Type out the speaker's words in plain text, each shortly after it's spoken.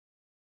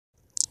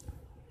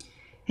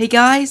Hey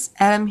guys,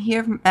 Adam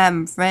here from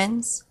Adam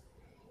Friends.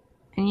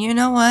 And you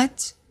know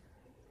what?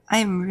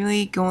 I'm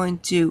really going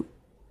to...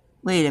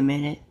 Wait a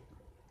minute.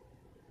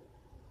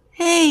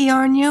 Hey,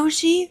 Yarn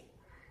Yoshi!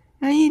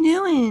 How you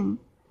doing?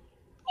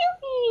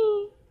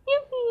 Yippee!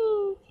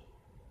 Yippee!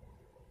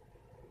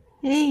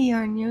 Hey,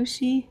 Yarn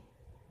Yoshi.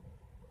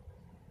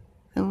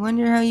 I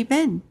wonder how you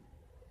been.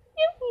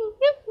 Yippee!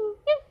 Yippee!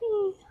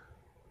 Yippee!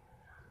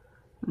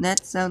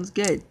 That sounds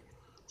good.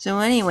 So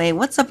anyway,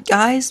 what's up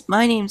guys?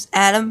 My name's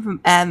Adam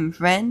from Adam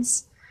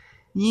Friends.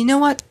 You know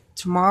what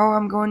tomorrow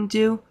I'm going to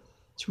do?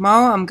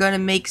 Tomorrow I'm going to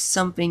make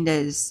something that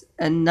is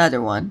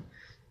another one.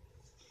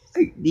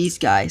 These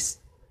guys.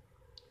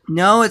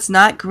 No, it's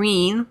not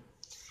green.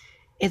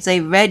 It's a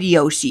red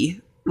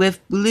Yoshi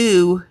with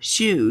blue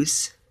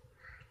shoes.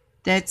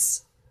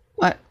 That's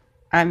what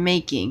I'm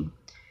making.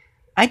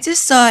 I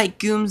just saw a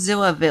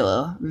Goomzilla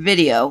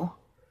video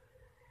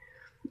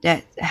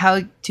that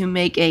how to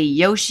make a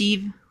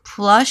Yoshi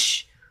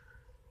plush,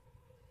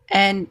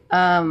 and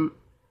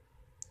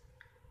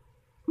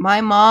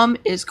my mom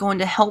is going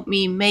to help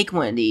me make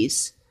one of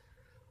these.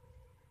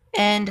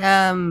 And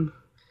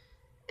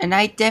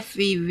I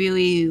definitely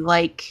really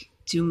like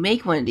to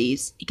make one of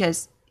these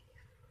because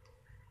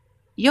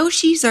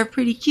Yoshis are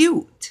pretty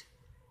cute.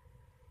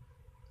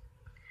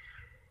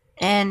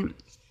 And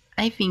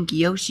I think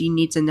Yoshi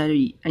needs another,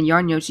 and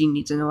Yarn Yoshi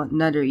needs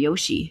another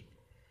Yoshi.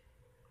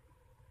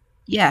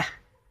 Yeah.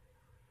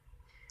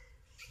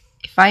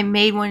 If I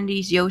made one of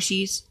these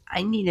Yoshis,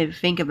 I need to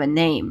think of a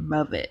name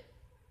of it.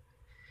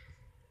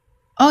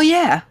 Oh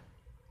yeah.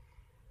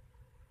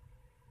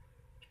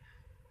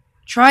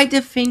 Try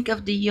to think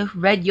of the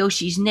Red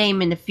Yoshi's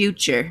name in the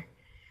future.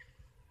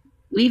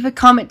 Leave a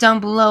comment down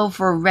below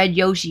for Red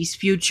Yoshi's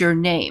future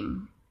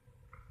name.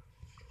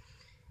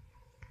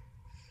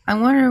 I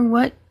wonder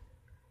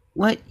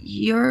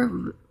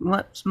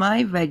what's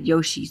my Red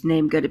Yoshi's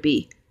name gonna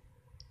be?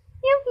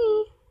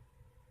 Yuppie.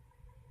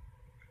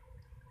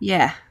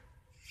 Yeah.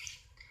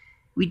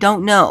 We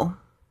don't know.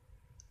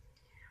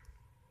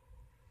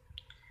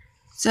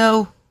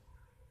 So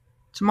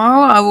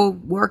tomorrow I will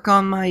work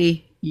on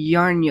my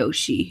Yarn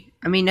Yoshi.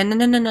 I mean,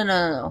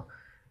 no.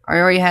 I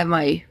already have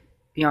my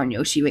Yarn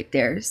Yoshi right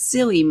there.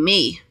 Silly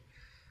me.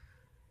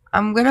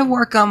 I'm gonna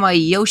work on my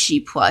Yoshi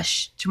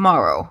plush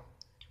tomorrow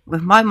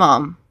with my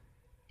mom.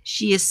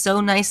 She is so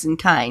nice and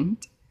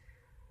kind.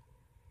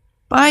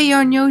 Bye,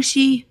 Yarn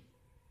Yoshi.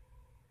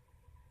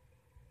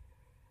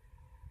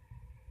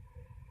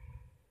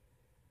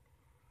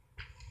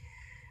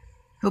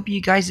 Hope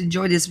you guys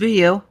enjoyed this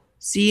video.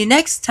 See you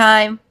next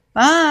time.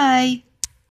 Bye.